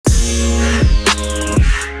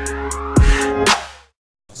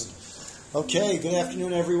Okay, good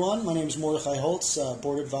afternoon, everyone. My name is Mordechai Holtz,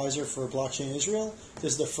 board advisor for Blockchain Israel.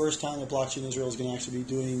 This is the first time that Blockchain Israel is going to actually be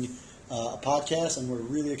doing a podcast, and we're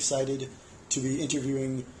really excited to be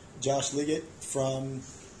interviewing Josh Liggett from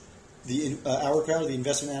the Our Crowd, the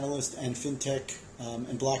investment analyst and fintech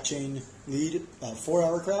and blockchain lead for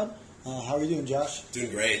Our Crowd. How are you doing, Josh? Doing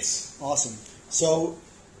great. Awesome. So,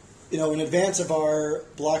 in advance of our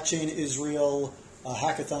Blockchain Israel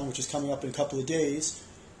hackathon, which is coming up in a couple of days,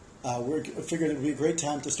 we figured it would be a great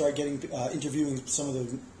time to start interviewing some of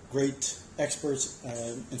the great experts,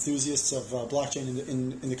 enthusiasts of blockchain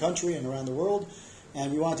in the country and around the world.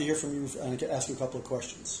 And we wanted to hear from you and ask you a couple of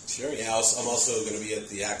questions. Sure, yeah. I'm also going to be at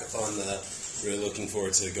the hackathon. Really looking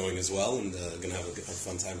forward to going as well, and going to have a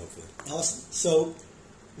fun time, hopefully. Awesome. So,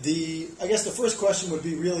 I guess the first question would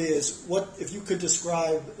be what if you could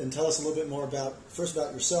describe and tell us a little bit more about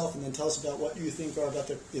yourself, and then tell us about what you think are about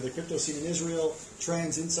the crypto scene in Israel,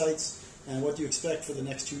 trends, insights, and what do you expect for the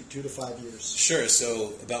next 2 to 5 years? Sure.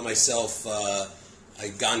 So about myself, I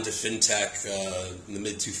got into fintech in the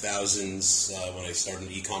mid-2000s when I started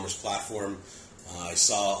an e-commerce platform. I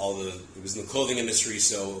saw it was in the clothing industry,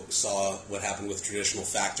 so saw what happened with traditional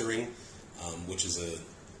factoring, which is a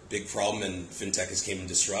big problem, and fintech has came and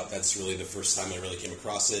disrupt. That's really the first time I really came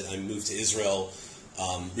across it. I moved to Israel,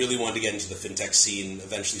 really wanted to get into the fintech scene,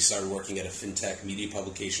 eventually started working at a fintech media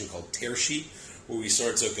publication called Tearsheet, where we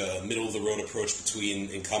sort of took a middle-of-the-road approach between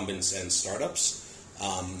incumbents and startups.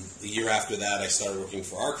 A year after that, I started working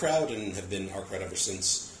for Our Crowd and have been Our Crowd ever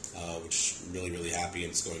since, which I'm really, really happy,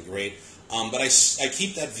 and it's going great. But I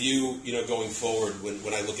keep that view, going forward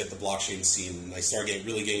when I look at the blockchain scene. I started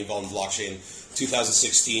getting involved in blockchain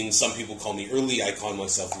 2016. Some people call me early. I call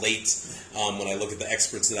myself late. When I look at the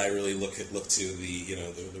experts that I really look to,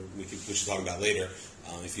 we should talk about later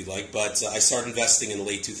if you'd like. But I started investing in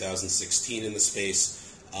late 2016 in the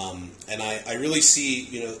space, and I really see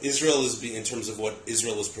Israel as being, in terms of what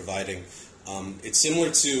Israel is providing. It's similar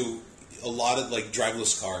to a lot of like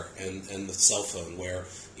driverless car and the cell phone, where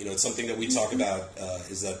it's something that we talk about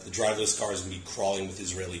is that the driverless car is going to be crawling with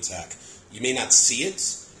Israeli tech. You may not see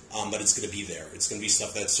it, but it's going to be there. It's going to be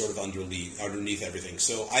stuff that's sort of underneath everything.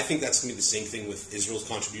 So I think that's going to be the same thing with Israel's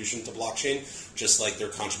contribution to blockchain, just like their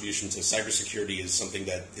contribution to cybersecurity is something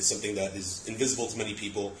that is invisible to many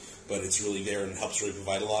people, but it's really there and helps really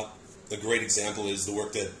provide a lot. A great example is the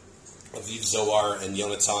work that Aviv Zohar and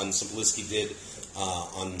Yonatan Simpliski did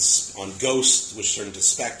on Ghost, which turned into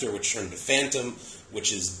Spectre, which turned into Phantom,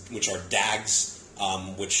 which are DAGs,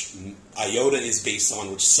 which IOTA is based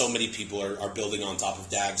on, which so many people are building on top of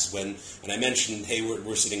DAGs. And I mentioned, hey,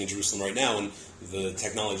 we're sitting in Jerusalem right now, and the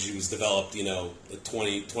technology was developed, a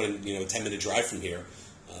 10-minute drive from here.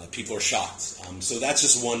 People are shocked. So that's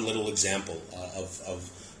just one little example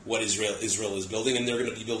of what Israel is building, and they're going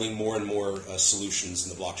to be building more and more solutions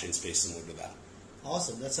in the blockchain space similar to that.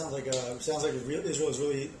 Awesome. That sounds like Israel is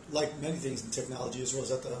really, like many things in technology. Israel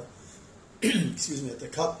is at the at the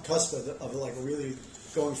cusp of like really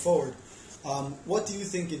going forward. What do you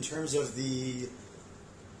think in terms of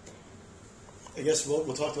I guess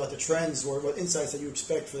we'll talk about the trends or what insights that you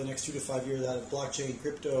expect for the next 2 to 5 years out of blockchain,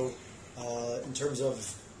 crypto, in terms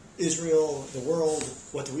of Israel, the world?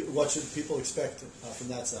 What should people expect from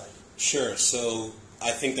that side? Sure. So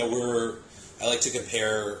I think that I like to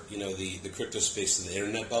compare, the crypto space to the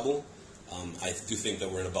internet bubble. I do think that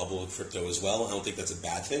we're in a bubble with crypto as well. I don't think that's a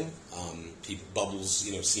bad thing. Bubbles,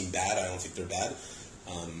 seem bad. I don't think they're bad.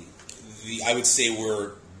 I would say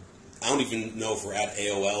I don't even know if we're at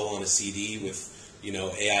AOL on a CD with,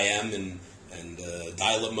 AIM and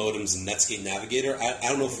dial-up modems and Netscape Navigator. I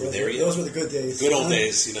don't know if we're there yet. Those were the good days. Good old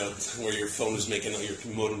days, where your phone was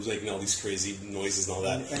your modem was making all these crazy noises and all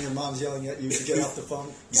that. And your mom's yelling at you to get off the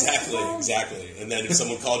phone. Exactly. And then if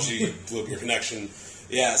someone called you, you blew up your connection.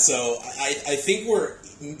 Yeah, so I think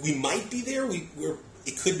we might be there.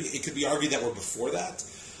 It could be argued that we're before that.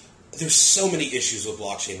 There's so many issues with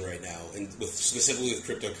blockchain right now, and specifically with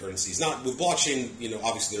cryptocurrencies. Not with blockchain,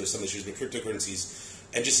 obviously there are some issues, but cryptocurrencies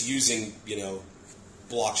and just using,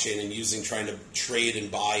 blockchain and trying to trade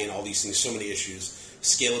and buy and all these things, so many issues.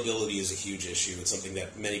 Scalability is a huge issue. It's something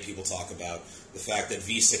that many people talk about. The fact that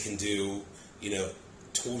Visa can do,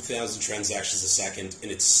 2,000 transactions a second in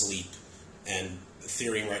its sleep, and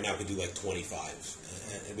Ethereum right now can do like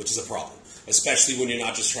 25, which is a problem. Especially when you're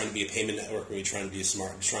not just trying to be a payment network, when you're trying to do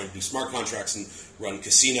smart contracts and run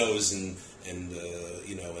casinos and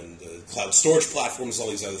cloud storage platforms, all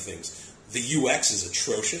these other things. The UX is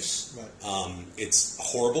atrocious. Right. It's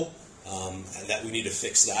horrible. That we need to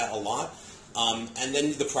fix that a lot. And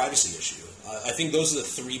then the privacy issue. I think those are the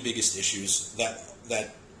three biggest issues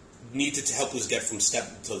that need to help us get from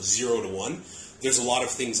step to 0 to 1. There's a lot of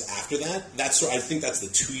things after that. I think that's the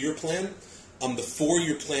 2-year plan. The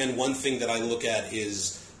 4-year plan, one thing that I look at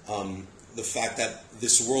is the fact that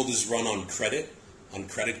this world is run on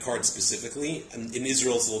credit cards specifically. And in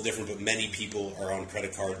Israel, it's a little different, but many people are on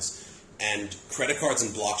credit cards. And credit cards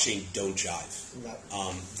and blockchain don't jive. Right.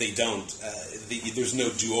 They don't. There's no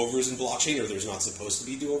do-overs in blockchain, or there's not supposed to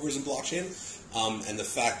be do-overs in blockchain. And the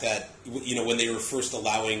fact that, when they were first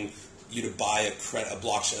allowing you to buy a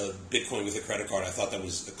Bitcoin with a credit card, I thought that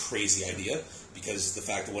was a crazy idea, because the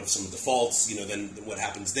fact that what if someone defaults, then what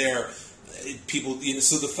happens there?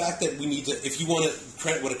 So the fact that we need to, if you want to,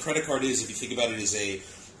 what a credit card is, if you think about it,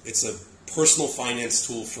 it's a personal finance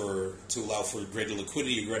tool to allow for greater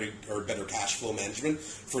liquidity or better cash flow management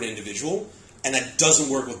for an individual, and that doesn't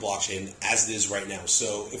work with blockchain as it is right now.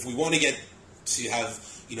 So if we want to get to have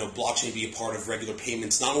blockchain be a part of regular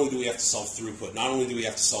payments, not only do we have to solve throughput, not only do we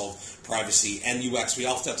have to solve privacy and UX, we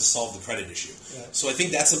also have to solve the credit issue. Yeah. So I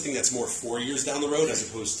think that's something that's more 4 years down the road as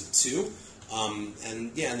opposed to 2.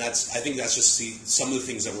 And I think that's just some of the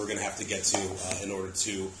things that we're going to have to get to in order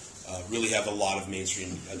to really have a lot of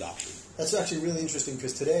mainstream adoption. That's actually really interesting,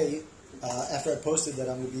 because today, after I posted that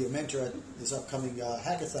I'm going to be a mentor at this upcoming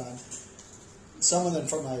hackathon, someone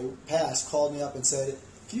from my past called me up and said,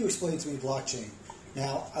 "Can you explain to me blockchain?"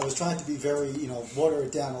 Now, I was trying to be very, water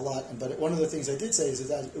it down a lot, but one of the things I did say is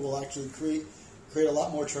that it will actually create a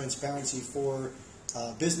lot more transparency for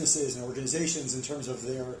businesses and organizations in terms of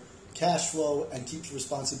their cash flow, and keeps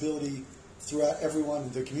responsibility throughout everyone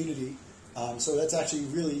in the community. So that's actually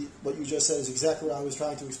really what you just said is exactly what I was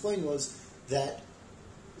trying to explain, was that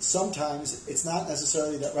sometimes it's not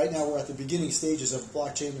necessarily that right now we're at the beginning stages of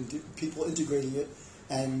blockchain and people integrating it,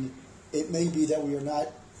 and it may be that we are not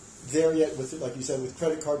there yet with, like you said, with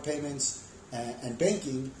credit card payments and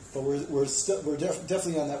banking, but we're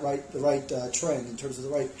definitely on the right trend in terms of the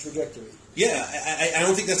right trajectory. Yeah, I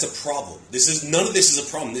don't think that's a problem. None of this is a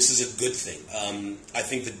problem. This is a good thing. I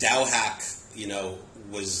think the DAO hack,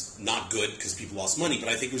 was not good because people lost money, but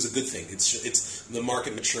I think it was a good thing. It's the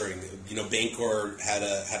market maturing. Bancor had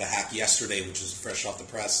a hack yesterday, which is fresh off the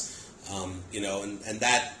press. And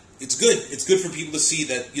that it's good. It's good for people to see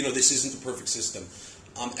that this isn't the perfect system.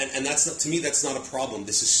 And that's not, to me, that's not a problem.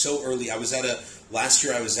 This is so early. Last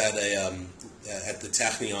year I was at the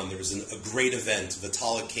Technion. There was a great event.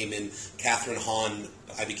 Vitalik came in. Catherine Hahn,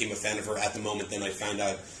 I became a fan of her at the moment. Then I found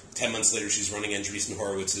out 10 months later she's running Andreessen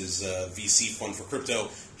Horowitz's VC fund for crypto.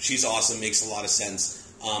 She's awesome, makes a lot of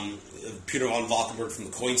sense. Peter von Valkenburg from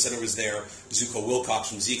the Coin Center was there. Zuko Wilcox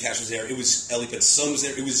from Zcash was there. Eli Petson was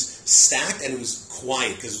there. It was stacked and it was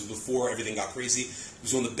quiet because it was before everything got crazy. It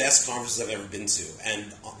was one of the best conferences I've ever been to.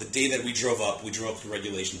 And the day that we drove up to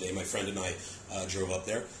Regulation Day. My friend and I drove up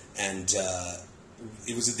there. And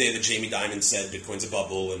it was the day that Jamie Dimon said Bitcoin's a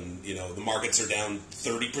bubble and the markets are down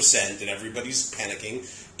 30% and everybody's panicking,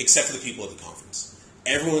 except for the people at the conference.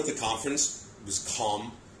 Everyone at the conference was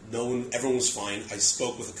calm. Everyone was fine. I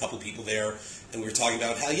spoke with a couple people there, and we were talking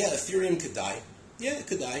about how Ethereum could die. Yeah, it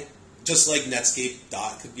could die. Just like Netscape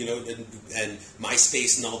died, and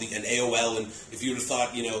MySpace and AOL. And if you would have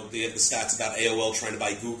thought, they had the stats about AOL trying to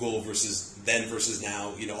buy Google versus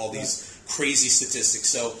now, all these crazy statistics.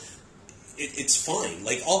 So it's fine.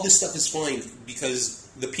 Like, all this stuff is fine because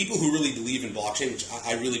the people who really believe in blockchain, which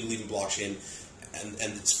I really believe in blockchain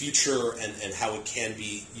and its future and how it can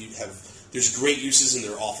be, there's great uses and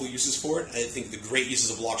there are awful uses for it. I think the great uses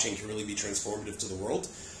of blockchain can really be transformative to the world.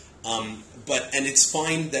 And it's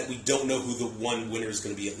fine that we don't know who the one winner is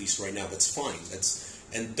going to be, at least right now. That's fine.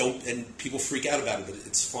 And people freak out about it, but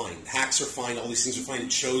it's fine. Hacks are fine. All these things are fine.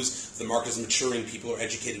 It shows the market is maturing. People are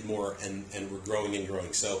educated more, and we're growing and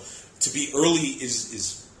growing. So to be early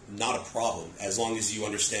is not a problem as long as you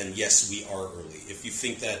understand. Yes, we are early. If you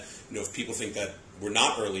think that if people think that we're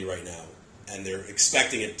not early right now, and they're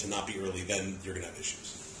expecting it to not be early, then you're going to have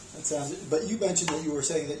issues. That sounds. But you mentioned that you were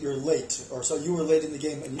saying that you're late, or so you were late in the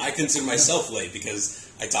game. And I consider myself late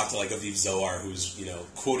because I talked to Aviv Zohar, who's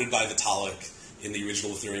quoted by Vitalik in the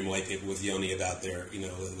original Ethereum white paper with Yoni about their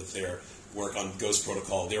with their work on Ghost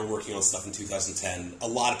Protocol. They were working on stuff in 2010. A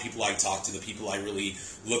lot of people I talked to, the people I really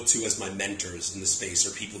look to as my mentors in the space,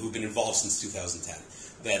 are people who've been involved since 2010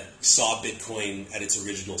 that saw Bitcoin at its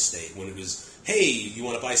original state when it was, hey, you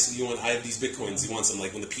want to buy some? I have these Bitcoins. You want some?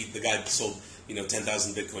 Like when the guy sold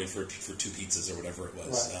 10,000 Bitcoin for 2 pizzas or whatever it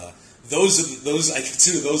was. Right. Those I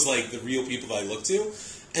consider those like the real people that I look to.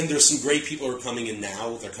 And there's some great people who are coming in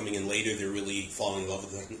now. They're coming in later. They're really falling in love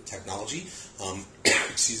with the technology.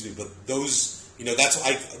 Excuse me, but those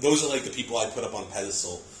those are like the people I put up on a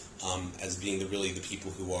pedestal as being the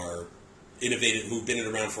people who are innovative, who've been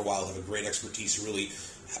around for a while, have a great expertise, who really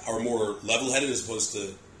are more level-headed as opposed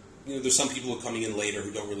to, there's some people who are coming in later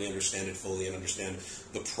who don't really understand it fully and understand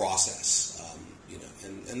the process.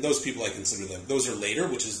 And those people, I consider them, those are later,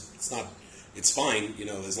 which is, it's fine,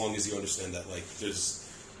 as long as you understand that, like, there's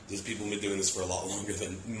people who've been doing this for a lot longer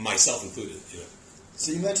than myself included.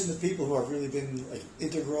 So you mentioned the people who have really been like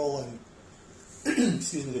integral and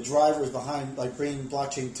excuse me, the drivers behind like bringing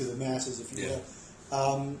blockchain to the masses, if you will.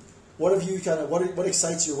 What have you what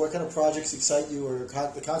excites you? What kind of projects excite you, or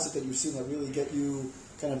the concept that you've seen that really get you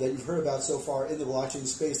that you've heard about so far in the blockchain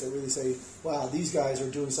space that really say, wow, these guys are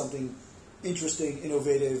doing something interesting,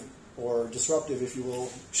 innovative, or disruptive, if you will?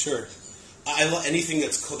 Sure. I love anything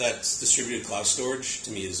that's distributed cloud storage.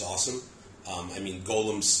 To me, is awesome.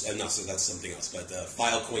 Golem's, and not so that's something else, but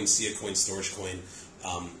Filecoin, SiaCoin, StorageCoin,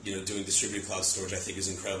 doing distributed cloud storage, I think is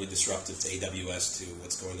incredibly disruptive to AWS, to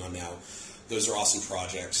what's going on now. Those are awesome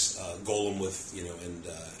projects. Golem with,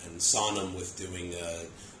 and Sonam with doing,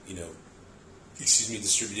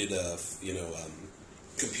 distributed,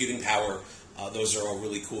 computing power. Those are all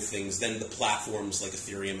really cool things. Then the platforms like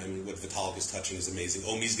Ethereum, what Vitalik is touching is amazing.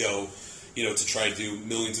 Omis Go, to try to do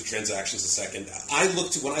millions of transactions a second.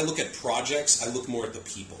 When I look at projects, I look more at the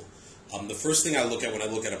people. The first thing I look at when I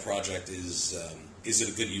look at a project is it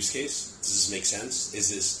a good use case? Does this make sense? Is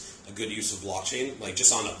this a good use of blockchain? Like,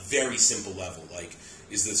 just on a very simple level, like,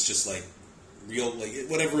 is this just like real, like,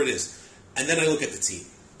 whatever it is? And then I look at the team.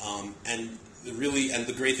 And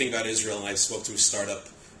the great thing about Israel, and I spoke to a startup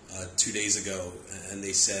 2 days ago, and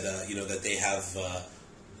they said, that they have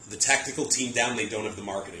the technical team down, they don't have the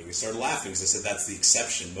marketing. We started laughing because I said that's the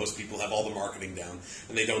exception. Most people have all the marketing down,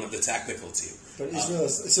 and they don't have the technical team. But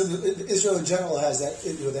Israel in general has that.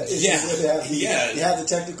 They have the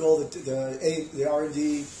technical, the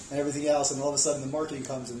R&D, and everything else, and all of a sudden the marketing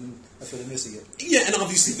comes, and that's where they're missing it. Yeah, and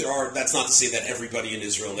obviously that's not to say that everybody in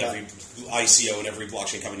Israel, and every ICO and every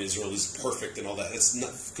blockchain company in Israel is perfect and all that.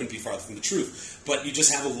 Couldn't be far from the truth. But you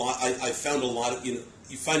just have a lot. I found a lot of, you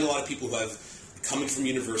find a lot of people who have coming from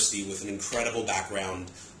university with an incredible background,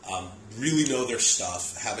 really know their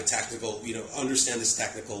stuff, have a technical,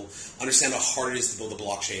 understand how hard it is to build a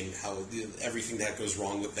blockchain, how everything that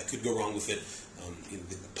could go wrong with it.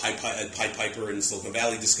 Pied Piper in Silicon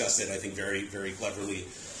Valley discussed it, I think, very, very cleverly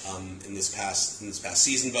in this past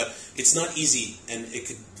season. But it's not easy, and it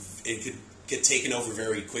could get taken over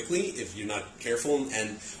very quickly if you're not careful,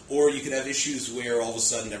 or you could have issues where all of a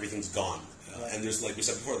sudden everything's gone. And there's, like we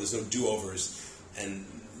said before, there's no do-overs. And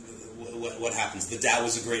what happens? The DAO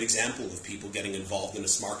is a great example of people getting involved in a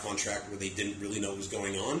smart contract where they didn't really know what was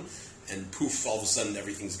going on, and poof, all of a sudden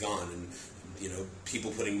everything's gone. And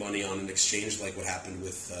people putting money on an exchange, like what happened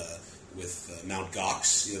with Mt.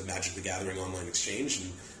 Gox, Magic the Gathering online exchange,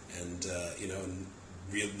 and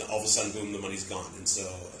all of a sudden, boom, the money's gone. And so,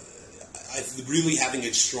 really having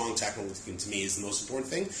a strong technical team to me is the most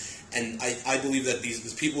important thing. And I believe that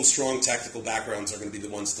these people with strong technical backgrounds are going to be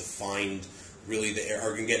the ones to find. Really, they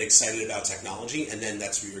are going to get excited about technology, and then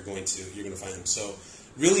that's where you're going to find them. So,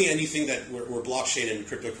 really, anything that where blockchain and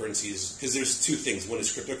cryptocurrencies, because there's two things: one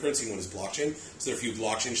is cryptocurrency, and one is blockchain. So there are a few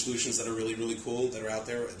blockchain solutions that are really, really cool that are out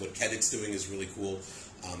there. What Kedit's doing is really cool.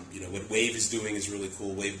 What Wave is doing is really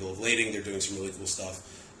cool. Wave Bill of Lading, they're doing some really cool stuff.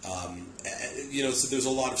 So there's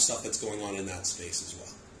a lot of stuff that's going on in that space as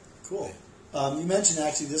well. Cool. You mentioned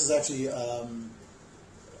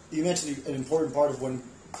you mentioned an important part of when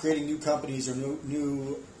creating new companies or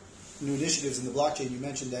new initiatives in the blockchain. You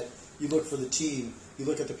mentioned that you look for the team, you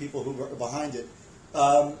look at the people who are behind it.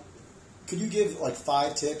 Could you give like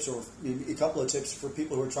 5 tips or maybe a couple of tips for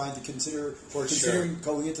people who are trying to considering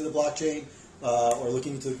going into the blockchain, or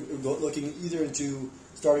looking either into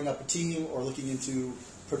starting up a team or looking into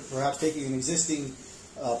perhaps taking an existing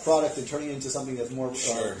product and turning it into something that's more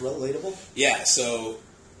relatable? Yeah. So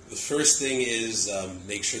the first thing is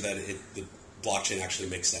make sure that the blockchain actually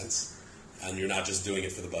makes sense, and you're not just doing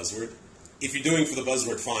it for the buzzword. If you're doing it for the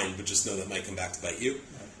buzzword, fine, but just know that might come back to bite you.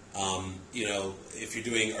 Right. If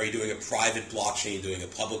are you doing a private blockchain? You're doing a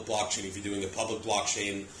public blockchain. If you're doing a public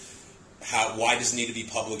blockchain, why does it need to be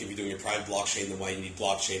public? If you're doing a private blockchain, then why do you need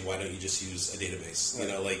blockchain? Why don't you just use a database?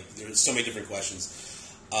 Right. There's so many different questions.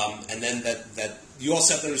 And then that you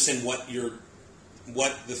also have to understand what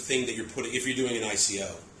the thing that you're putting. If you're doing an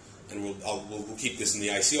ICO. And we'll keep this in the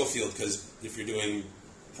ICO field, because if you're doing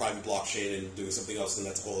private blockchain and doing something else, then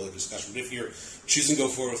that's a whole other discussion. But if you're choosing to go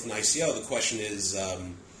forward with an ICO, the question is,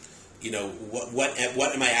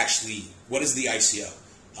 what is the ICO?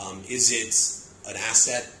 Is it an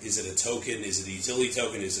asset? Is it a token? Is it a utility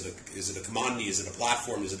token? Is it a commodity? Is it a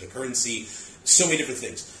platform? Is it a currency? So many different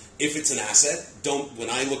things. if it's an asset, when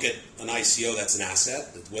I look at an ICO that's an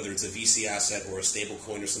asset, whether it's a VC asset or a stable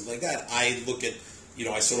coin or something like that, I look at,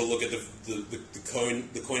 I sort of look at the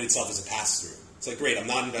coin itself as a pass-through. It's like, great, I'm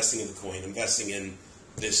not investing in the coin, I'm investing in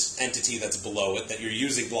this entity that's below it that you're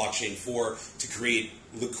using blockchain for to create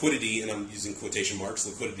liquidity, and I'm using quotation marks,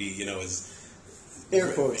 liquidity, is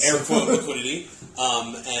air quotes, air quote liquidity,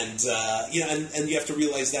 and you have to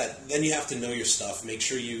realize that. Then you have to know your stuff. Make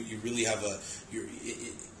sure you really have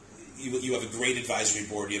you have a great advisory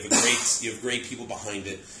board. You have great people behind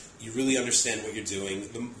it. You really understand what you're doing.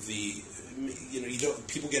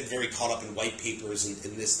 People get very caught up in white papers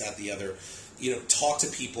and this, that, the other. Talk to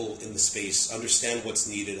people in the space, understand what's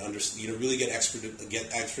needed, really get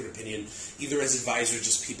expert opinion, either as advisors,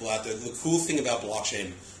 just people out there. The cool thing about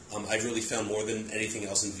blockchain, I've really found more than anything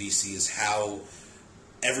else in VC, is how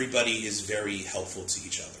everybody is very helpful to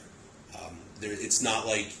each other. It's not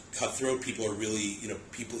like cutthroat. People are really,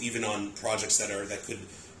 people even on projects that could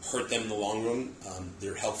hurt them in the long run,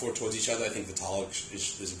 they're helpful towards each other. I think Vitalik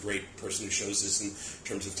is a great person who shows this in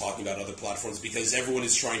terms of talking about other platforms, because everyone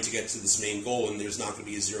is trying to get to this main goal, and there's not going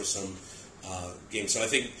to be a zero-sum game. So I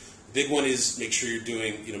think the big one is make sure you're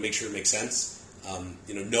doing, make sure it makes sense.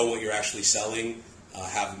 Know what you're actually selling.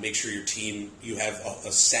 Make sure you have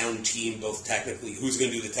a sound team, both technically, who's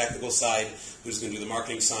going to do the technical side, who's going to do the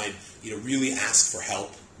marketing side. Really ask for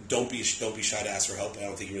help. Don't be shy to ask for help. I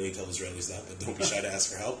don't think you really tell Israelis that, but don't be shy to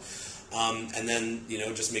ask for help. And then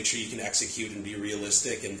just make sure you can execute and be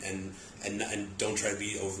realistic, and don't try to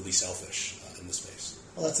be overly selfish in the space.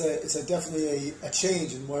 Well, it's definitely a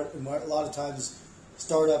change in what a lot of times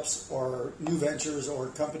startups or new ventures or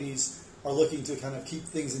companies are looking to kind of keep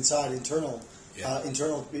things internal,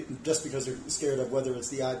 just because they're scared of whether it's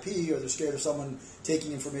the IP or they're scared of someone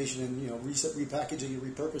taking information and repackaging and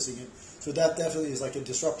repurposing it. So that definitely is like a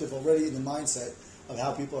disruptive already in the mindset of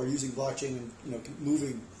how people are using blockchain and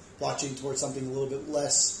moving blockchain towards something a little bit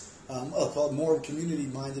less, I'll call it more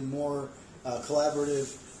community-minded, more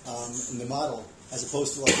collaborative in the model, as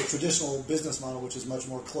opposed to like the traditional business model, which is much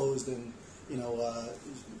more closed and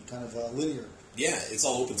kind of linear. Yeah, it's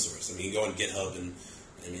all open source. I mean, you go on GitHub and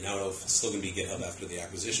I don't know if it's still going to be GitHub after the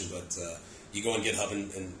acquisition, but you go on GitHub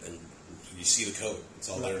and you see the code. It's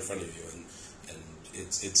all there in front of you, and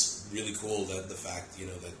it's really cool that the fact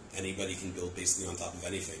that anybody can build basically on top of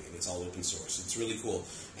anything, and it's all open source. It's really cool,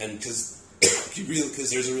 and because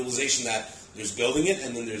there's a realization that there's building it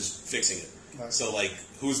and then there's fixing it. Right. So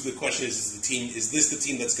the question is this the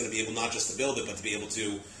team that's going to be able not just to build it, but to be able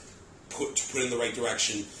to put in the right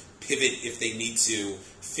direction, pivot if they need to,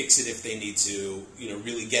 fix it if they need to,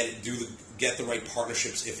 really get the right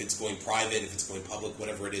partnerships if it's going private, if it's going public,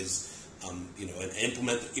 whatever it is, and be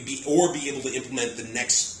able to implement the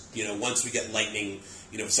next, once we get Lightning,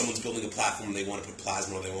 if someone's building a platform, they want to put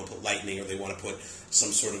Plasma, or they want to put Lightning, or they want to put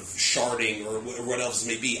some sort of sharding, or what else it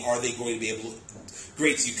may be, are they going to be able to,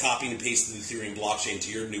 great, so you copy and paste the Ethereum blockchain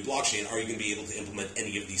to your new blockchain, are you going to be able to implement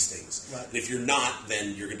any of these things? Right. And if you're not,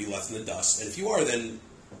 then you're going to be left in the dust, and if you are, then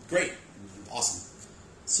great, awesome.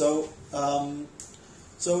 So,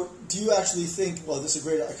 do you actually think? Well, this is a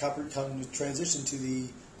great kind of transition to the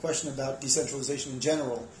question about decentralization in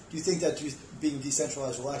general. Do you think that being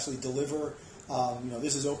decentralized will actually deliver?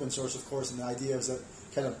 This is open source, of course, and the idea is that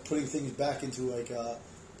kind of putting things back into like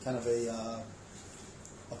kind of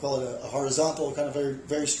I'll call it a horizontal, kind of very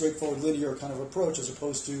very straightforward, linear kind of approach, as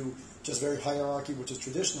opposed to just very hierarchy, which is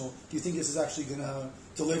traditional. Do you think this is actually going to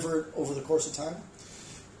deliver over the course of time?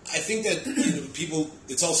 I think that people.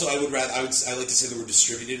 It's also I like to say that we're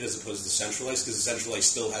distributed as opposed to centralized, because decentralized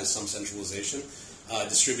still has some centralization.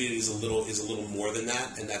 Distributed is a little more than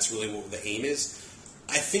that, and that's really what the aim is.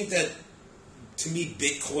 I think that to me,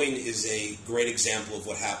 Bitcoin is a great example of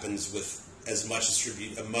what happens with as much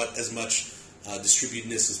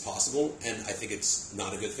distributedness as possible, and I think it's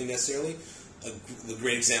not a good thing necessarily. The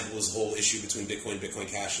great example is the whole issue between Bitcoin and Bitcoin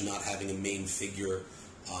Cash and not having a main figure.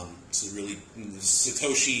 So really,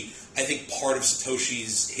 Satoshi, I think part of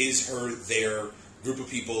Satoshi's, his, her, their group of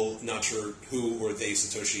people, not sure who or they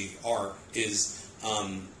Satoshi are, is,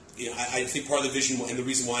 I think part of the vision, and the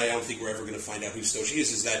reason why I don't think we're ever going to find out who Satoshi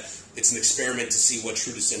is that it's an experiment to see what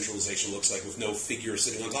true decentralization looks like with no figure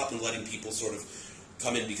sitting on top and letting people sort of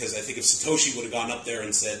come in, because I think if Satoshi would have gone up there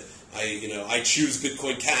and said, I choose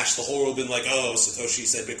Bitcoin Cash, the whole world would have been like, oh, Satoshi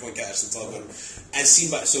said Bitcoin Cash, it's all good.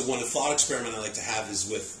 So one thought experiment I like to have is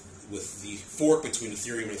with the fork between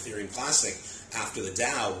Ethereum and Ethereum Classic after the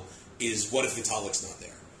DAO is, what if Vitalik's not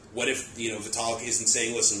there? what if, Vitalik isn't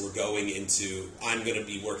saying, listen, we're going into, I'm going to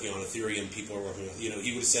be working on Ethereum, people are working on, he would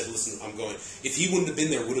have said, listen, I'm going, if he wouldn't have been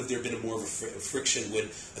there, would have there been more of a friction? Would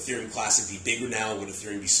Ethereum Classic be bigger now? Would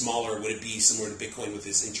Ethereum be smaller? Would it be similar to Bitcoin with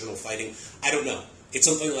this internal fighting? I don't know. It's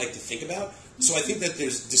something I like to think about. So I think that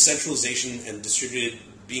there's decentralization and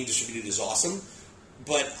being distributed is awesome,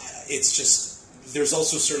 but it's just, there's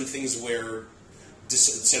also certain things where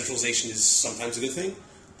decentralization is sometimes a good thing.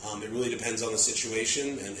 It really depends on the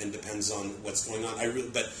situation and depends on what's going on.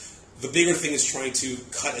 But the bigger thing is trying to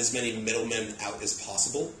cut as many middlemen out as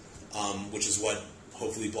possible, which is what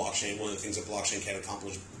hopefully blockchain, one of the things that blockchain can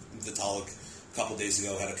accomplish. Vitalik a couple days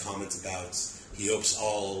ago had a comment about he hopes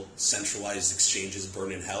all centralized exchanges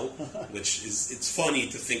burn in hell, which is, it's funny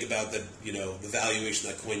to think about that, the valuation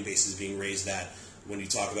that Coinbase is being raised at. When you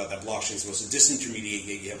talk about that blockchain is supposed to disintermediate,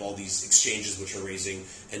 yet you have all these exchanges which are raising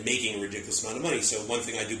and making a ridiculous amount of money. So one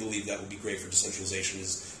thing I do believe that would be great for decentralization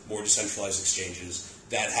is more decentralized exchanges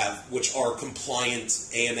that which are compliant,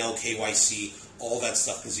 AML, KYC, all that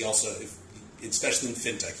stuff. Because you also, especially in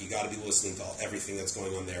fintech, you got to be listening to everything that's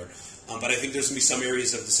going on there. But I think there's going to be some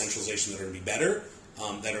areas of decentralization that are going to be better,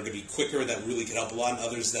 that are going to be quicker, that really could help a lot, and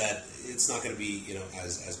others that it's not going to be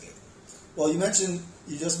as big. Well, you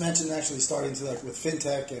just mentioned actually starting to with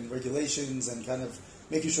fintech and regulations and kind of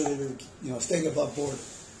making sure that you're staying above board.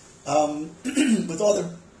 With all the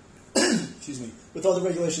with all the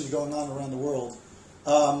regulations going on around the world,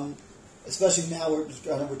 especially now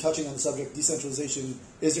we're touching on the subject decentralization.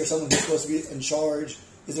 Is there someone who's supposed to be in charge?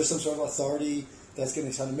 Is there some sort of authority that's going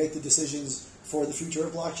to kind of make the decisions for the future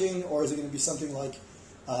of blockchain, or is it going to be something like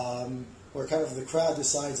where kind of the crowd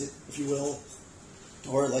decides it, if you will?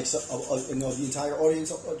 Or like the entire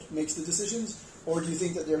audience makes the decisions, or do you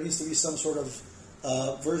think that there needs to be some sort of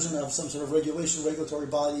version of some sort of regulatory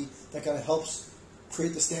body that kind of helps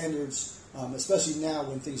create the standards, especially now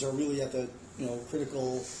when things are really at the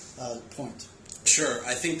critical point? Sure,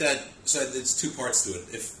 I think that it's two parts to it.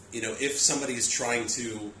 If somebody is trying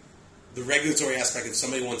to, the regulatory aspect, if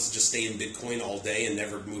somebody wants to just stay in Bitcoin all day and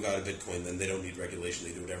never move out of Bitcoin, then they don't need regulation.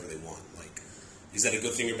 They do whatever they want. Is that a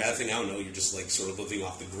good thing or bad thing? I don't know. You're just sort of living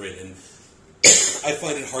off the grid. And I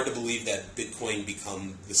find it hard to believe that Bitcoin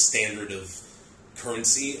become the standard of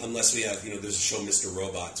currency unless we have, there's a show, Mr.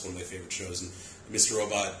 Robot. It's one of my favorite shows. And Mr.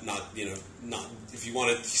 Robot, not if you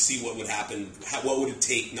want to see what would happen, what would it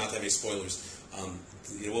take, not to have any spoilers,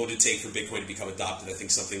 what would it take for Bitcoin to become adopted? I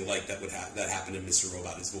think something like that that happened in Mr.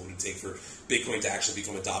 Robot is what would it take for Bitcoin to actually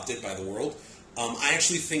become adopted by the world. I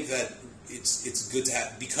actually think that it's good to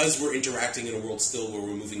have, because we're interacting in a world still where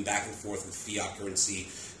we're moving back and forth with fiat currency,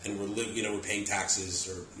 and we're paying taxes,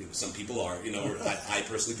 or some people are, I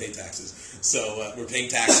personally pay taxes, so we're paying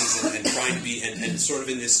taxes and trying to be and sort of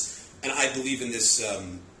in this, and I believe in this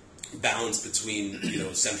balance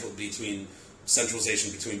between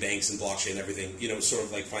centralization between banks and blockchain and everything, sort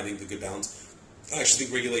of like finding the good balance. I actually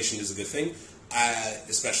think regulation is a good thing,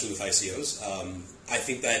 especially with ICOs. I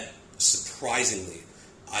think that surprisingly,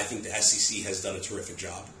 I think the SEC has done a terrific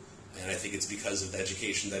job, and I think it's because of the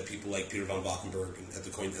education that people like Peter von Valkenburg at the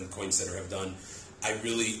Coin Center have done.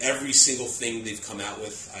 Every single thing they've come out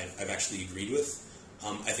with, I've actually agreed with.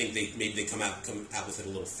 I think they come out with it a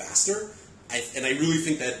little faster, and I really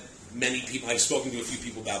think that many people, I've spoken to a few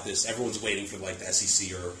people about this. Everyone's waiting for the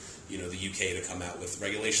SEC or the UK to come out with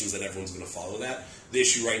regulations that everyone's going to follow that. The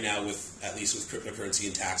issue right now at least with cryptocurrency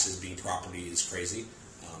and taxes being property is crazy.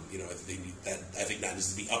 I think that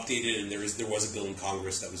needs to be updated, and there was a bill in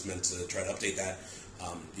Congress that was meant to try to update that.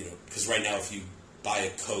 Because right now, if you buy a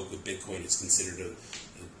Coke with Bitcoin, it's considered a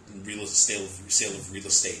sale of real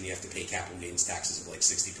estate, and you have to pay capital gains taxes of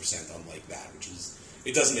 60% on that,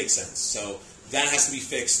 it doesn't make sense. So that has to be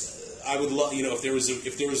fixed. I would love, if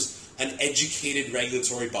there was an educated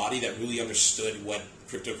regulatory body that really understood what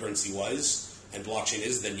cryptocurrency was and blockchain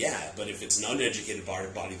is, then yeah. But if it's an uneducated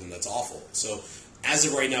body, then that's awful. So as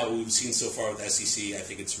of right now, what we've seen so far with SEC, I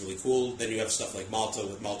think it's really cool. Then you have stuff like Malta,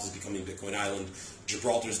 with Malta's becoming Bitcoin Island.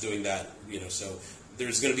 Gibraltar's doing that, so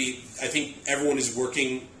there's going to be, I think everyone is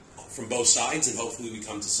working from both sides, and hopefully we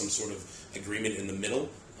come to some sort of agreement in the middle,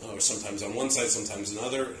 or sometimes on one side, sometimes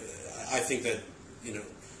another. I think that,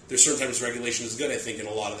 there's certain times regulation is good. I think in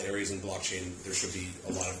a lot of the areas in blockchain, there should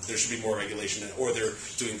be more regulation, or they're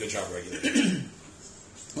doing a good job regulating.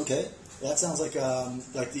 Okay. Well, that sounds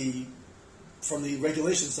from the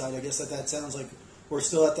regulation side, I guess that sounds like we're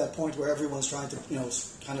still at that point where everyone's trying to,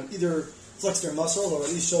 kind of either flex their muscle or at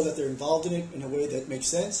least show that they're involved in it in a way that makes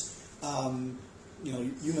sense.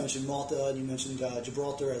 You mentioned Malta and you mentioned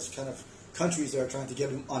Gibraltar as kind of countries that are trying to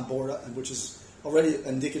get them on board, and which is already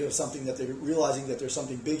indicative of something that they're realizing that there's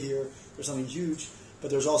something big here, there's something huge. but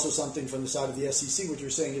there's also something from the side of the SEC. What you're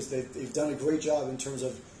saying is they've done a great job in terms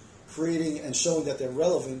of creating and showing that they're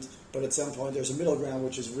relevant, but at some point there's a middle ground,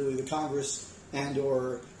 which is really the Congress and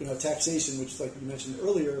or taxation, which, like you mentioned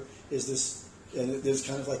earlier, is this. And there's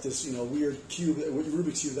kind of like this, weird cube,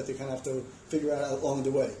 Rubik's cube, that they kind of have to figure out along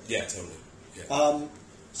the way. Yeah, totally. Yeah.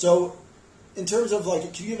 So, in terms of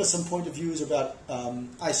can you give us some point of views about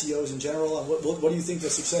ICOs in general? And what do you think the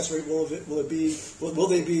success rate will it be? Will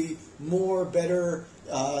they be more better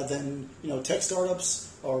than tech startups,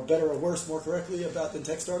 or better or worse, more correctly than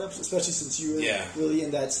tech startups? Especially since you're really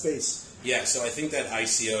in that space. Yeah. So I think that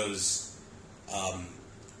ICOs.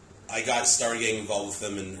 I started getting involved with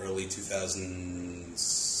them in early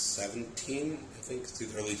 2017, I think,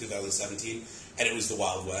 early 2017, and it was the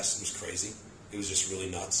Wild West. It was crazy. It was just really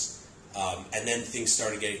nuts. And then things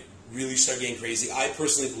started getting crazy. I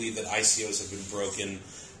personally believe that ICOs have been broken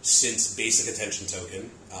since Basic Attention Token,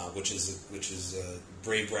 which is a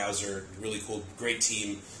Brave browser, really cool, great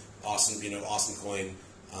team, awesome, awesome coin.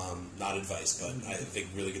 Not advice, but I think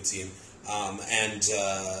really good team.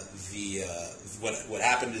 What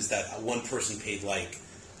happened is that one person paid I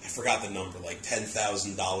forgot the number,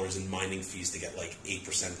 $10,000 in mining fees to get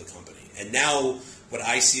 8% of the company. And now what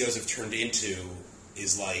ICOs have turned into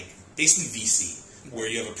is basically VC, where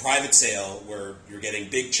you have a private sale where you're getting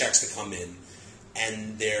big checks to come in,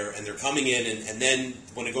 and they're coming in, and then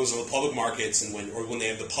when it goes to the public markets and when they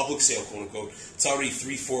have the public sale, quote unquote, it's already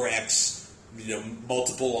 3-4x.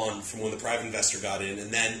 Multiple from when the private investor got in,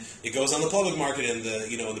 and then it goes on the public market, and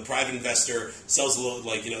the private investor sells a little.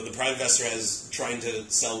 The private investor has trying to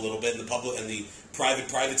sell a little bit, and the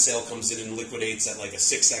private sale comes in and liquidates at a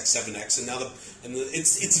 6x, 7x, and now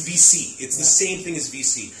it's VC. It's the same thing as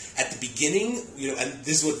VC. At the beginning, and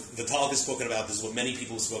this is what Vitalik has spoken about. This is what many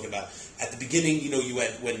people have spoken about. At the beginning, you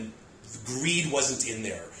had when greed wasn't in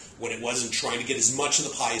there. When it wasn't trying to get as much of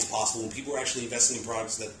the pie as possible, when people were actually investing in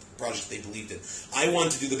projects they believed in. I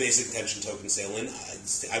wanted to do the Basic Attention Token sale, and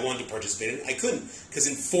I wanted to participate in it. I couldn't, because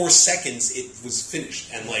in 4 seconds it was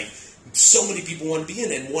finished, and so many people wanted to be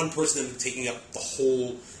in it, and one person ended up taking up the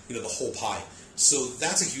whole pie. So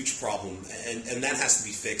that's a huge problem, and that has to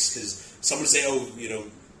be fixed, because someone would say,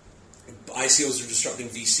 ICOs are disrupting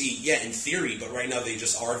VC. Yeah, in theory, but right now they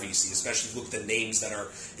just are VC. Especially if you look at the names that are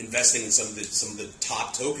investing in some of the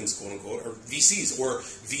top tokens, quote unquote, are VCs or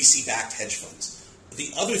VC-backed hedge funds.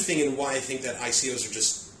 The other thing, and why I think that ICOs are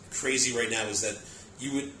just crazy right now, is that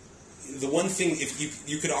the one thing, if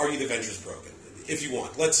you could argue the venture's broken, if you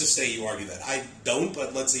want. Let's just say you argue that. I don't,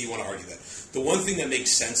 but let's say you want to argue that. The one thing that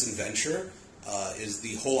makes sense in venture is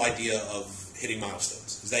the whole idea of hitting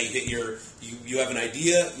milestones. Is that you have an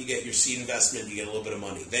idea, you get your seed investment, you get a little bit of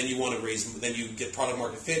money. Then you want to then you get product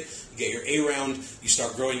market fit, you get your A round, you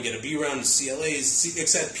start growing, you get a B round, CLAs,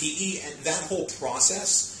 except PE, and that whole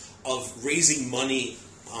process of raising money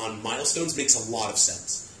on milestones makes a lot of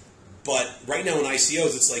sense. But right now in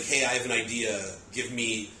ICOs, it's hey, I have an idea, it'd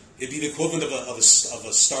be the equivalent of a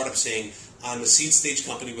startup saying, I'm a seed stage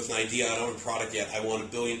company with an idea, I don't have a product yet, I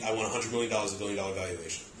want $100 million, $1 billion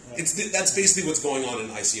valuation. That's basically what's going on in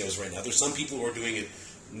ICOs right now. There's some people who are doing it.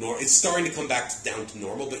 It's starting to come back down to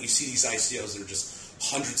normal, but you see these ICOs that are just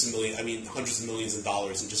hundreds of millions of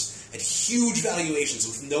dollars, and just at huge valuations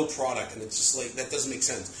with no product, and it's just that doesn't make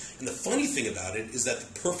sense. And the funny thing about it is that the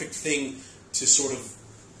perfect thing to sort of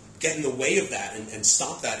get in the way of that and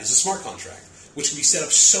stop that is a smart contract, which can be set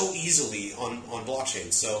up so easily on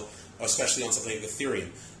blockchain. So especially on something like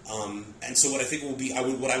Ethereum. And so what I think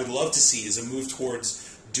what I would love to see is a move towards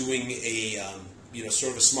doing a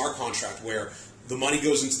sort of a smart contract where the money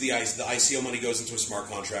goes into the ICO money goes into a smart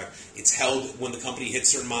contract. It's held when the company hits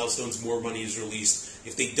certain milestones, more money is released.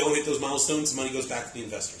 If they don't hit those milestones, the money goes back to the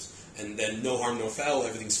investors. And then no harm, no foul,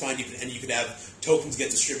 everything's fine. You could have tokens get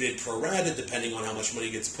distributed pro rata depending on how much money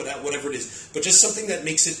gets put out, whatever it is. But just something that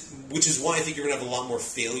makes it, which is why I think you're going to have a lot more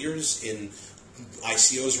failures in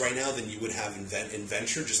ICOs right now than you would have in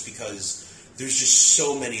venture, just because there's just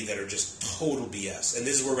so many that are just total BS, and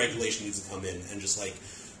this is where regulation needs to come in. And just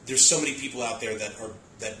there's so many people out there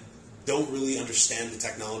that don't really understand the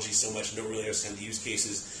technology so much, and don't really understand the use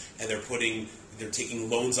cases, and they're taking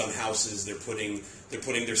loans on houses, they're putting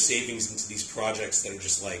their savings into these projects that are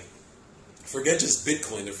just forget just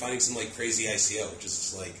Bitcoin. They're finding some crazy ICO, which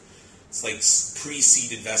is it's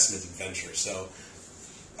pre-seed investment in venture. So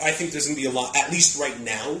I think there's going to be a lot, at least right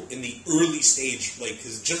now, in the early stage,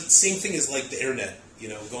 because just the same thing as the internet,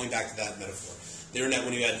 going back to that metaphor. The internet,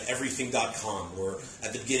 when you had everything.com, or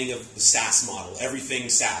at the beginning of the SaaS model, everything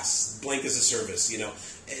SaaS, blank as a service,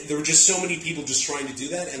 there were just so many people just trying to do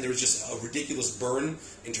that, and there was just a ridiculous burn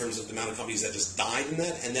in terms of the amount of companies that just died in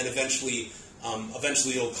that, and then eventually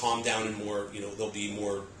Eventually, it'll calm down and more. They'll be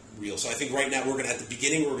more real. So I think right now at the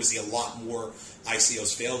beginning we're going to see a lot more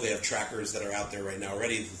ICOs fail. They have trackers that are out there right now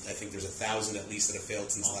already. I think there's 1,000 at least that have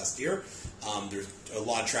failed since last year. There's a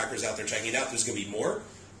lot of trackers out there checking it out. There's going to be more,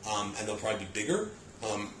 and they'll probably be bigger.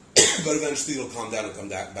 But eventually it'll calm down and come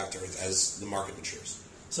back to earth as the market matures.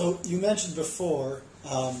 So you mentioned before,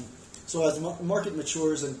 so as the market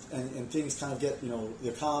matures and things kind of get,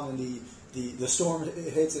 the calm and the storm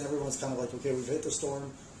hits and everyone's kind of like, okay, we've hit the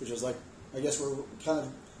storm, which is like, I guess we're kind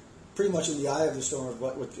of pretty much in the eye of the storm of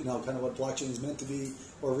what kind of what blockchain is meant to be.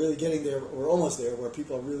 We're really getting there, we're almost there, where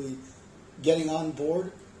people are really getting on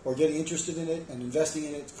board or getting interested in it and investing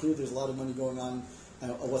in it. It's clear there's a lot of money going on,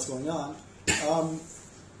 what's going on.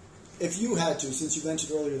 If you had to, since you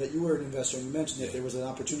mentioned earlier that you were an investor and you mentioned that there was an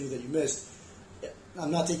opportunity that you missed, I'm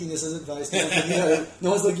not taking this as advice.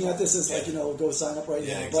 No one's looking at this as like, go sign up right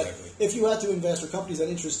now. Exactly. But if you had to invest, or companies that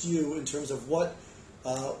interest you in terms of what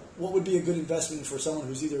would be a good investment for someone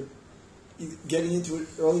who's either getting into it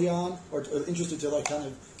early on or interested to like kind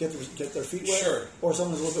of get their feet wet, sure, or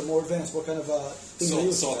someone who's a little bit more advanced, what kind of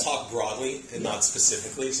things So I'll talk broadly and not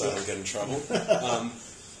specifically, so I don't get in trouble.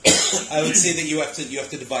 I would say that you have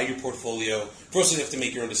to divide your portfolio. First, you have to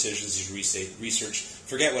make your own decisions. You research.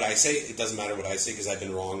 Forget what I say. It doesn't matter what I say because I've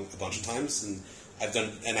been wrong a bunch of times, and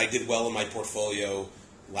I did well in my portfolio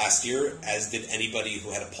last year, as did anybody who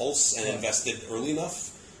had a pulse and invested early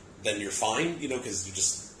enough. Then you're fine,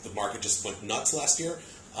 because the market just went nuts last year.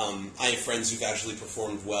 I have friends who've actually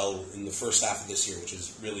performed well in the first half of this year, which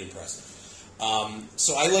is really impressive.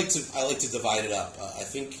 So I like to divide it up. I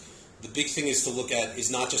think the big thing is to look at is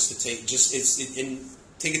not just to take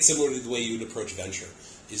it similar to the way you would approach venture.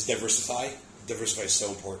 Is diversify. Diversify is so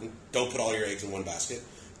important. Don't put all your eggs in one basket.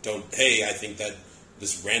 I think that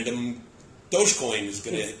this random Dogecoin is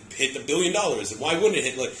going to hit $1 billion, and why wouldn't it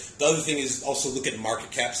hit? Like, the other thing is also look at market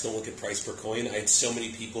caps. Don't look at price per coin. I had so many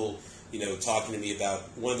people, talking to me about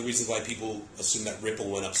one of the reasons why people assume that Ripple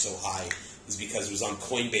went up so high is because it was on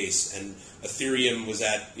Coinbase and Ethereum was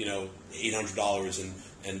at $800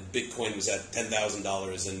 and Bitcoin was at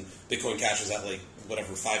 $10,000 and Bitcoin Cash was at like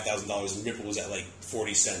whatever $5,000 and Ripple was at like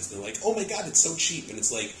 40 cents. They're like, oh my god, it's so cheap, and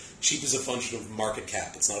it's like cheap is a function of market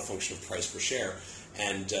cap. It's not a function of price per share,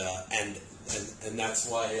 and that's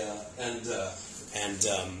why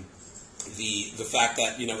the fact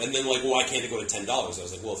that and then like, well, why can't it go to $10? I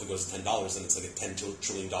was like, well, if it goes to $10, then it's like a $10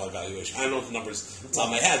 trillion valuation. I don't know if the numbers on top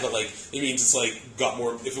of my head, but like it means it's like got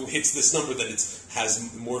more. If it hits this number, then it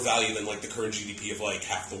has more value than like the current GDP of like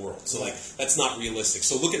half the world. So like that's not realistic.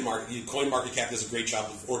 So look at CoinMarketCap does a great job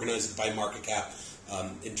of organizing by market cap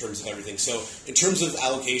in terms of everything. So in terms of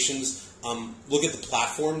allocations. Look at the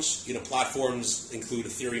platforms. Platforms include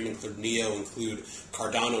Ethereum, include Neo, include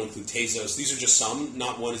Cardano, include Tezos. These are just some.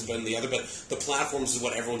 Not one is better than the other, but the platforms is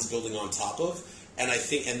what everyone's building on top of. And I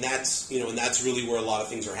think, and that's really where a lot of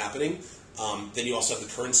things are happening. Then you also have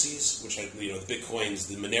the currencies, which the Bitcoins,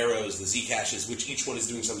 the Moneros, the Zcashes, which each one is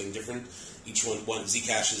doing something different. Each one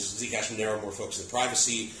Zcash, Monero more focused on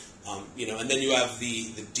privacy. And then you have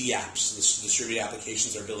the DApps, the distributed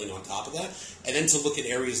applications are building on top of that. And then to look at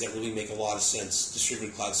areas that really make a lot of sense.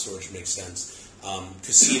 Distributed cloud storage makes sense.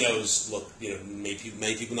 Casinos,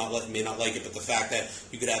 many people may not like it, but the fact that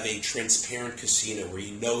you could have a transparent casino where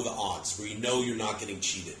you know the odds, where you know you're not getting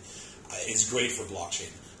cheated, is great for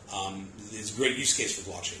blockchain. It's a great use case for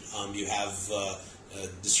blockchain. You have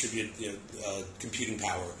distributed computing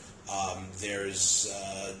power. There's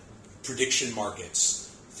prediction markets.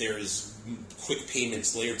 There's quick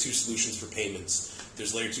payments, layer 2 solutions for payments.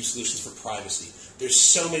 There's layer 2 solutions for privacy. There's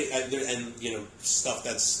so many, stuff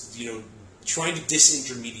that's, trying to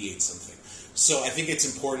disintermediate something. So I think it's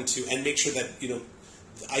important to, and make sure that,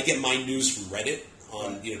 I get my news from Reddit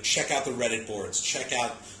on, check out the Reddit boards, check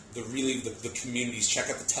out the communities, check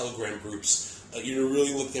out the Telegram groups.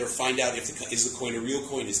 Really look there, find out is the coin a real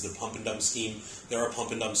coin, is it a pump and dump scheme? There are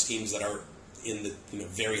pump and dump schemes that are in the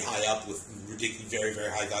very high up with ridiculous, very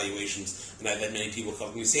very high valuations, and I've had many people come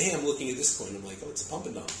to me and say, "Hey, I'm looking at this coin." I'm like, "Oh, it's a pump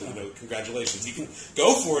and dump." Congratulations. You can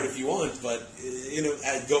go for it if you want, but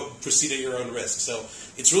go proceed at your own risk. So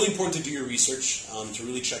it's really important to do your research, to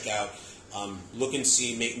really check out, look and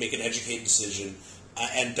see, make an educated decision,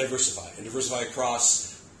 and diversify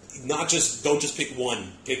across. Don't just pick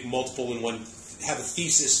one, pick multiple in one. Have a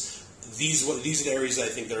thesis. These are the areas that I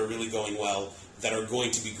think that are really going well, that are going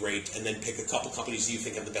to be great, and then pick a couple companies you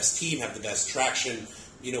think have the best team, have the best traction,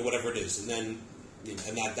 whatever it is, and then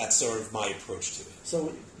that's sort of my approach to it.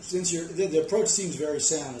 So, since the approach seems very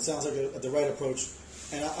sound, it sounds like the right approach,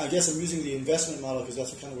 and I guess I'm using the investment model because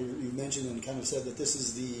that's what kind of you mentioned and kind of said that this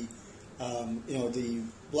is the the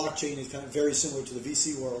blockchain is kind of very similar to the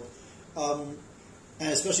VC world. And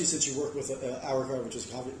especially since you work with Auercard, which is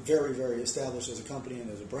very, very established as a company and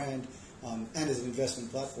as a brand and as an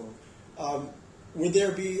investment platform. Would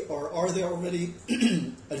there be, or are there already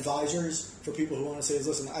advisors for people who want to say,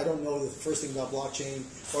 listen, I don't know the first thing about blockchain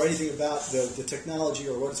or anything about the technology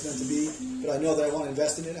or what it's meant to be, but I know that I want to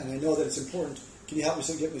invest in it and I know that it's important. Can you help me,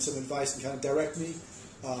 give me some advice and kind of direct me?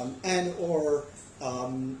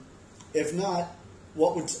 If not,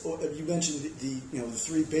 what would you mentioned the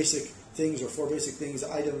three basic things or four basic things,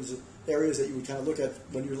 items, areas that you would kind of look at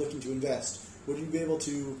when you're looking to invest? Would you be able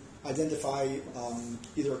to identify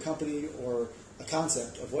either a company or a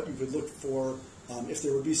concept of what you could look for if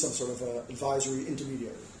there would be some sort of advisory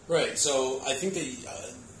intermediary? Right. So I think that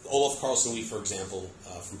Olaf Carlson-Lee, for example,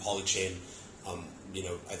 from Polychain,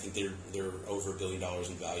 I think they're over $1 billion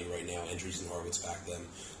in value right now. Andreessen Horowitz backed them.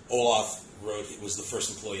 Olaf was the first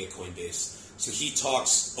employee at Coinbase. So he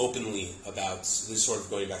talks openly about, this is sort of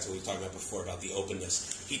going back to what we were talking about before, about the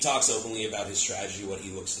openness. He talks openly about his strategy, what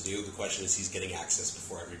he looks to do. The question is he's getting access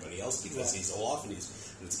before everybody else because he's Olaf and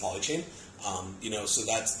it's Polychain. So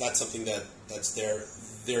that's something that's there.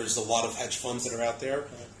 There's a lot of hedge funds that are out there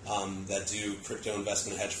that do crypto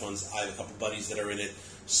investment hedge funds. I have a couple buddies that are in it.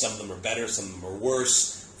 Some of them are better, some of them are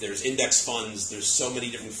worse. There's index funds. There's so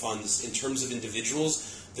many different funds. In terms of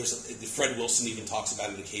individuals, Fred Wilson even talks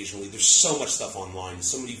about it occasionally. There's so much stuff online,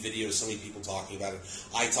 so many videos, so many people talking about it.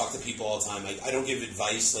 I talk to people all the time. I don't give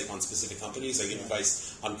advice like on specific companies. I give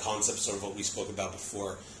advice on concepts, sort of what we spoke about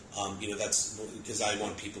before. That's because I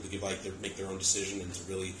want people to make their own decision and to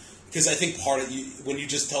really, because I think part of when you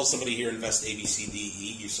just tell somebody here invest A, B, C, D,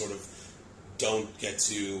 E, you sort of don't get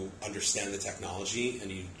to understand the technology,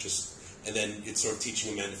 and then it's sort of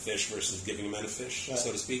teaching a man to fish versus giving a man a fish,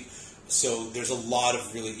 so to speak. So there's a lot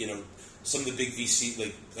of really, some of the big VC,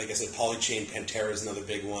 like I said, Polychain, Pantera is another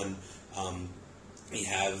big one. We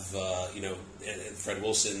have, Fred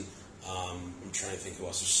Wilson. I'm trying to think who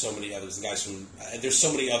else. There's so many others. The guys there's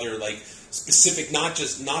so many other specific, not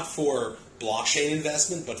for blockchain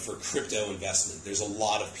investment, but for crypto investment. There's a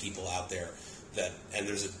lot of people out there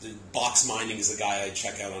Box Mining is a guy I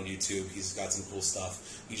check out on YouTube. He's got some cool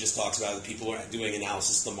stuff. He just talks about it. People are doing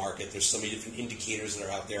analysis of the market. There's so many different indicators that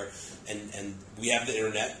are out there, and we have the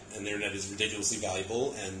internet, and the internet is ridiculously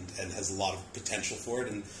valuable and has a lot of potential for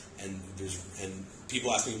it. And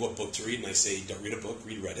people ask me what book to read, and I say, don't read a book,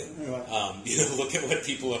 read Reddit. Right. Look at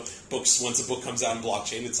what books. Once a book comes out in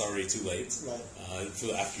blockchain, it's already too late. Right.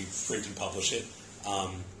 After you print and publish it.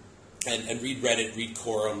 And read Reddit, read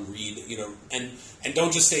Quorum, and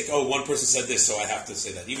don't just think, one person said this, so I have to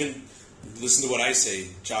say that. Even listen to what I say.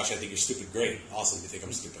 Josh, I think you're stupid. Great, awesome. You think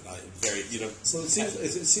I'm stupid? So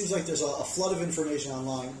it seems like there's a flood of information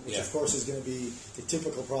online, which of course is going to be the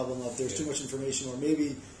typical problem of there's too much information, or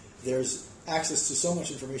maybe there's access to so much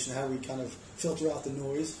information. How do we kind of filter out the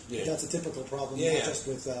noise? Yeah. That's a typical problem, not just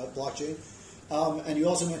with blockchain. And you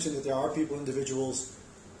also mentioned that there are individuals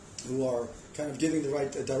who are kind of giving the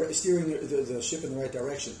right steering the ship in the right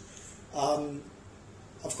direction.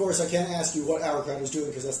 Of course, I can't ask you what Auercard is doing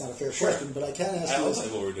because that's not a fair question. But I can ask you. I'll tell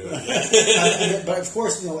you what we're doing. But of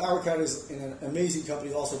course, Auercard is an amazing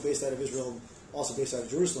company, also based out of Israel, also based out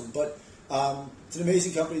of Jerusalem. But it's an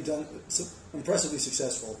amazing company, done impressively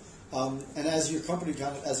successful. And as your company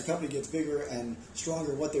as the company gets bigger and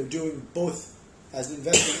stronger, what they're doing both as an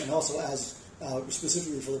investment and also as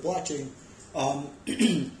specifically for the blockchain.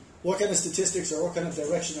 What kind of statistics or what kind of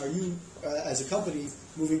direction are you, as a company,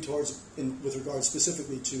 moving towards with regard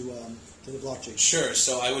specifically to the blockchain? Sure.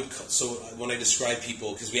 So when I describe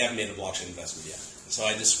people, because we haven't made a blockchain investment yet, so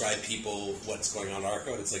I describe people what's going on in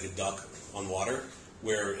Arco. It's like a duck on water,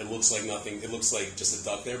 where it looks like nothing. It looks like just a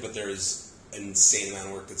duck there, but there is an insane amount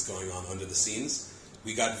of work that's going on under the scenes.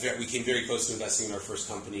 We came very close to investing in our first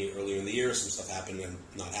company earlier in the year. Some stuff happened and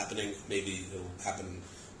not happening. Maybe it'll happen.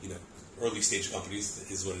 Early stage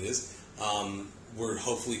companies is what it is. We're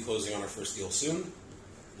hopefully closing on our first deal soon.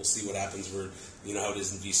 We'll see what happens. How it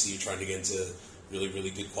is in VC. You're trying to get into really,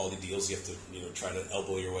 really good quality deals. You have to, try to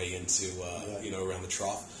elbow your way into, around the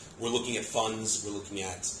trough. We're looking at funds. We're looking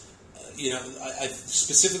at,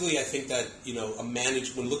 specifically, I think that,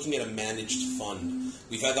 when looking at a managed fund,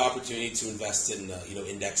 we've had the opportunity to invest in,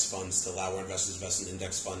 index funds, to allow our investors to invest in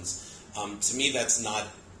index funds. To me, that's not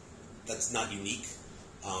unique.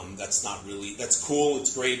 That's cool.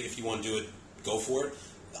 It's great. If you want to do it, go for it.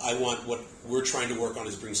 What we're trying to work on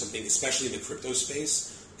is bring something, especially in the crypto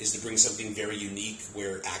space, is to bring something very unique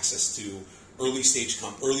where access to early stage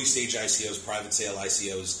ICOs, private sale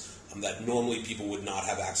ICOs, that normally people would not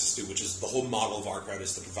have access to, which is the whole model of our crowd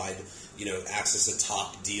is to provide, access to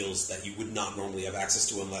top deals that you would not normally have access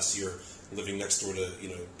to unless you're living next door to,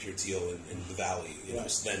 Peter Thiel in the Valley.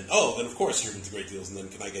 So then of course you're into great deals, and then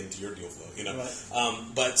can I get into your deal flow?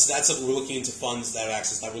 Right. But so that's we're looking into funds that have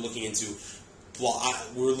access. That we're looking into.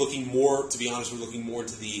 We're looking more, to be honest, we're looking more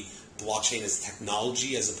into the blockchain as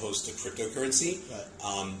technology as opposed to cryptocurrency.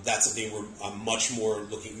 Right. That's something we're much more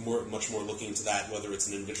looking into that, whether it's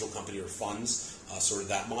an individual company or funds, sort of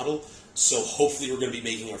that model. So hopefully we're going to be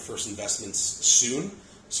making our first investments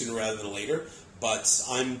sooner rather than later. But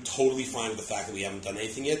I'm totally fine with the fact that we haven't done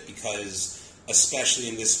anything yet, because especially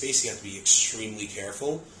in this space, you have to be extremely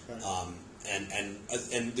careful. Right.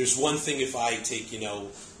 And there's one thing if I take,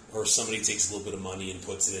 or somebody takes a little bit of money and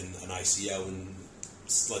puts it in an ICO and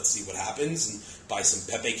let's see what happens, and buy some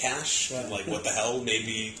Pepe Cash. Right. Like, what the hell?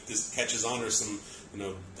 Maybe this catches on, or some,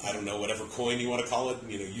 I don't know, whatever coin you want to call it,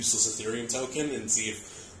 useless Ethereum token, and see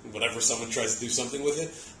if whatever someone tries to do something with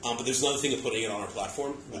it. But there's another thing of putting it on our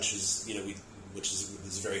platform, which is, which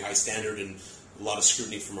is a very high standard, and a lot of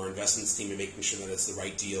scrutiny from our investments team and making sure that it's the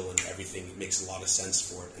right deal and everything. It makes a lot of sense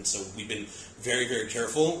for it. And so we've been very, very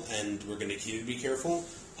careful, and we're going to continue to be careful.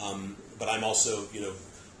 But I'm also,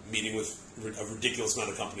 meeting with a ridiculous amount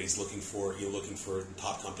of companies looking for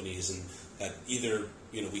top companies, and that either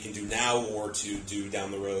we can do now or to do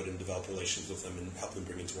down the road and develop relations with them and help them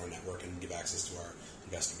bring into our network and give access to our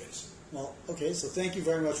investor base. Well, okay, so thank you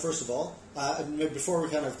very much, first of all. Before we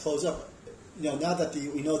kind of close up, now that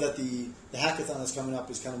we know that the hackathon that's coming up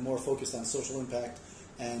is kind of more focused on social impact,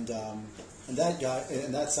 and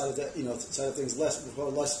that side of side of things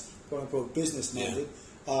less quote unquote business minded.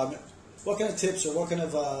 Yeah. What kind of tips or what kind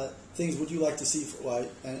of things would you like to see for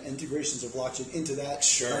integrations of blockchain into that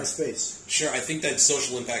kind of space? Sure, I think that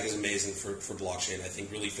social impact is amazing for blockchain. I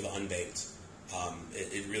think really for the unbanked,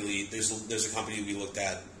 it really there's a company we looked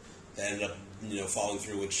at that ended up falling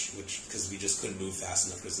through, which because we just couldn't move fast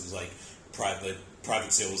enough, because it was like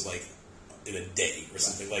private sale was like in a day or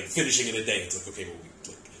something, like finishing in a day. It's like, okay, well,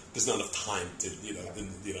 there's not enough time to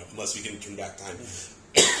unless we can turn back time.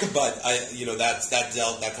 But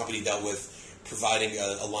that company dealt with providing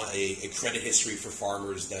a credit history for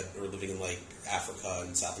farmers that are living in like Africa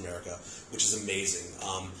and South America, which is amazing.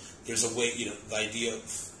 There's a way, the idea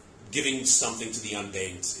of giving something to the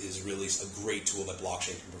unbanked is really a great tool that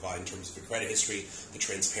blockchain can provide in terms of the credit history, the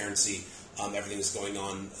transparency, everything that's going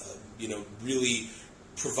on. Really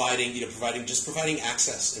providing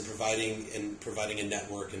access and providing a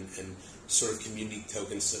network and sort of community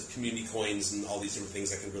tokens, community coins, and all these different things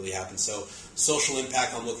that can really happen. So social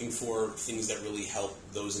impact, I'm looking for things that really help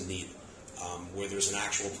those in need, where there's an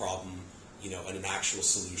actual problem, and an actual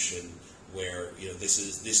solution, where this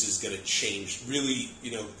is going to change. Really,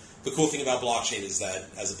 the cool thing about blockchain is that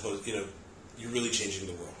as opposed, you're really changing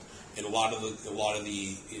the world. And a lot of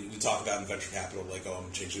the we talk about in venture capital, like, oh,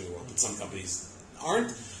 I'm changing the world, but some companies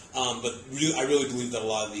aren't. But I really believe that a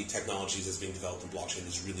lot of the technologies that's being developed in blockchain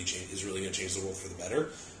is really going to change the world for the better.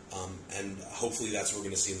 And hopefully that's what we're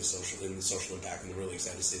going to see in the social impact. And I'm really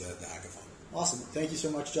excited to see that at the hackathon. Awesome. Thank you so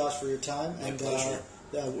much, Josh, for your time. My pleasure.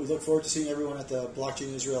 We look forward to seeing everyone at the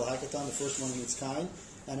Blockchain Israel Hackathon, the first one of its kind,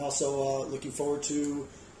 and also looking forward to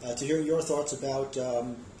hearing your thoughts about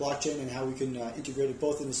blockchain and how we can integrate it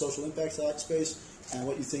both in the social impact side space and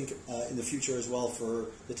what you think in the future as well for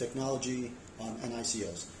the technology and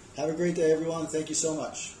ICOs. Have a great day, everyone. Thank you so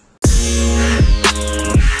much.